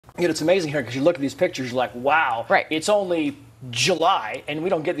It's amazing here because you look at these pictures, you're like, wow, right. It's only July, and we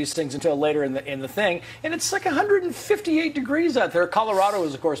don't get these things until later in the thing, and it's like 158 degrees out there. Colorado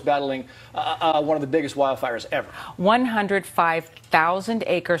is, of course, battling one of the biggest wildfires ever. 105,000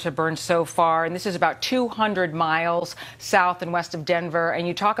 acres have burned so far, and this is about 200 miles south and west of Denver. And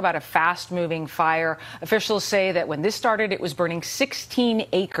you talk about a fast-moving fire. Officials say that when this started, it was burning 16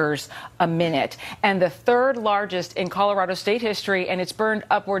 acres a minute, and the third largest in Colorado state history, and it's burned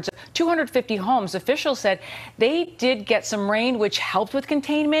upwards of 250 homes. Officials said they did get some rain, which helped with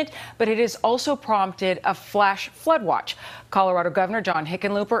containment, but it has also prompted a flash flood watch. Colorado Governor John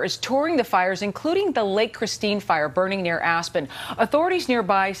Hickenlooper is touring the fires, including the Lake Christine fire burning near Aspen. Authorities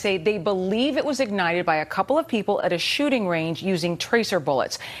nearby say they believe it was ignited by a couple of people at a shooting range using tracer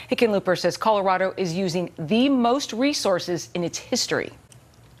bullets. Hickenlooper says Colorado is using the most resources in its history.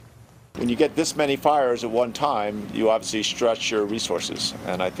 When you get this many fires at one time, you obviously stretch your resources.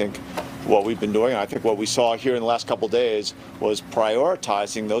 And I think what we've been doing, I think what we saw here in the last couple of days, was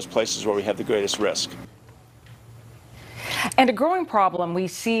prioritizing those places where we have the greatest risk. And a growing problem we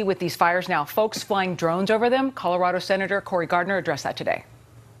see with these fires now, folks flying drones over them. Colorado Senator Cory Gardner addressed that today.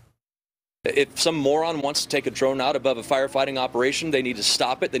 If some moron wants to take a drone out above a firefighting operation, they need to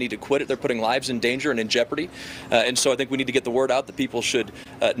stop it. They need to quit it. They're putting lives in danger and in jeopardy. And so I think we need to get the word out that people should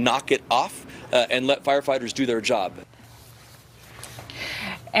knock it off and let firefighters do their job.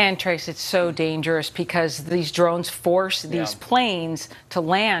 And Trace, it's so dangerous because these drones force these planes to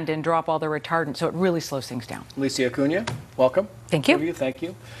land and drop all their retardant, so it really slows things down. Alicia Acuna, welcome. Thank you. Thank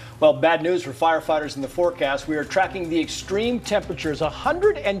you. Well, bad news for firefighters in the forecast. We are tracking the extreme temperatures,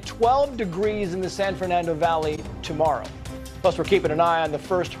 112 degrees in the San Fernando Valley tomorrow. Plus, we're keeping an eye on the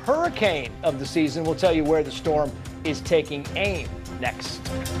first hurricane of the season. We'll tell you where the storm is taking aim next.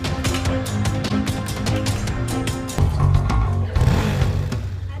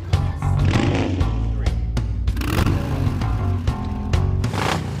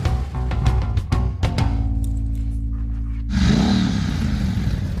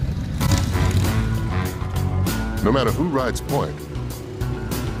 No matter who rides point,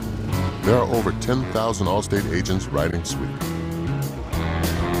 there are over 10,000 Allstate agents riding sweep.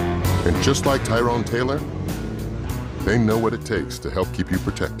 And just like Tyrone Taylor, they know what it takes to help keep you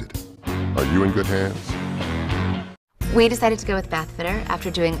protected. Are you in good hands? We decided to go with Bathfitter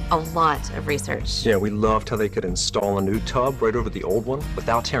after doing a lot of research. Yeah, we loved how they could install a new tub right over the old one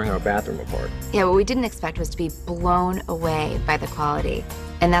without tearing our bathroom apart. Yeah, what we didn't expect was to be blown away by the quality.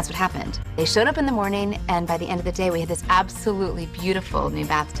 And that's what happened. They showed up in the morning, and by the end of the day, we had this absolutely beautiful new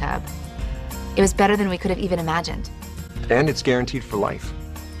bathtub. It was better than we could have even imagined. And it's guaranteed for life.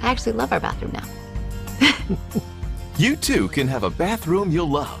 I actually love our bathroom now. You too can have a bathroom you'll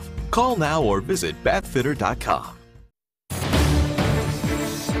love. Call now or visit bathfitter.com.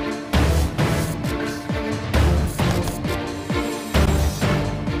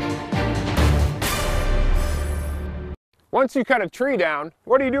 Once you cut a tree down,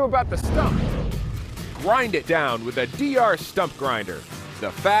 what do you do about the stump? Grind it down with a DR Stump Grinder,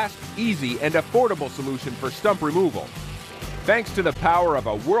 the fast, easy, and affordable solution for stump removal. Thanks to the power of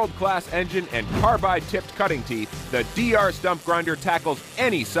a world-class engine and carbide-tipped cutting teeth, the DR Stump Grinder tackles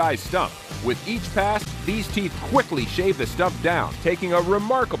any size stump. With each pass, these teeth quickly shave the stump down, taking a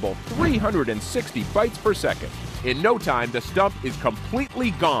remarkable 360 bites per second. In no time, the stump is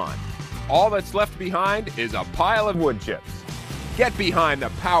completely gone. All that's left behind is a pile of wood chips. Get behind the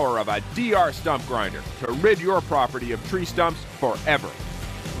power of a DR Stump Grinder to rid your property of tree stumps forever.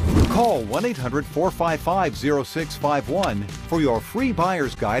 Call 1-800-455-0651 for your free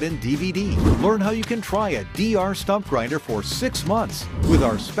buyer's guide and DVD. Learn how you can try a DR Stump Grinder for 6 months. With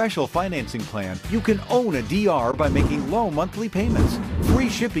our special financing plan, you can own a DR by making low monthly payments. Free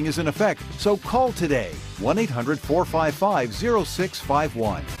shipping is in effect, so call today.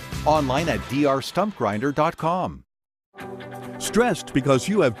 1-800-455-0651. Online at drstumpgrinder.com. Stressed because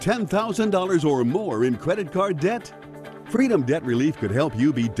you have $10,000 or more in credit card debt? Freedom Debt Relief could help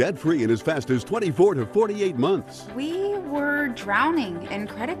you be debt-free in as fast as 24 to 48 months. We were drowning in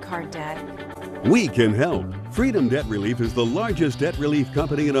credit card debt. We can help. Freedom Debt Relief is the largest debt relief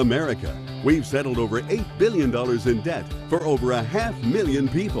company in America. We've settled over $8 billion in debt for over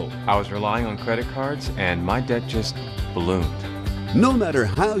 500,000 people. I was relying on credit cards and my debt just ballooned. No matter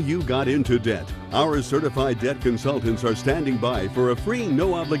how you got into debt, our certified debt consultants are standing by for a free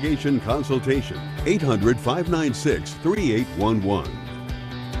no-obligation consultation.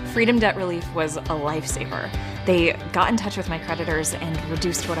 800-596-3811. Freedom Debt Relief was a lifesaver. They got in touch with my creditors and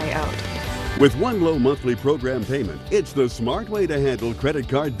reduced what I owed. With one low monthly program payment, it's the smart way to handle credit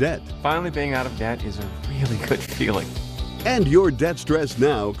card debt. Finally being out of debt is a really good feeling. End your debt stress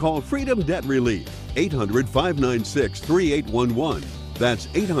now. Call Freedom Debt Relief. 800-596-3811. That's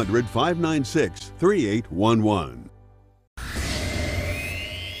 800-596-3811.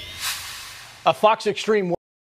 A Fox Extreme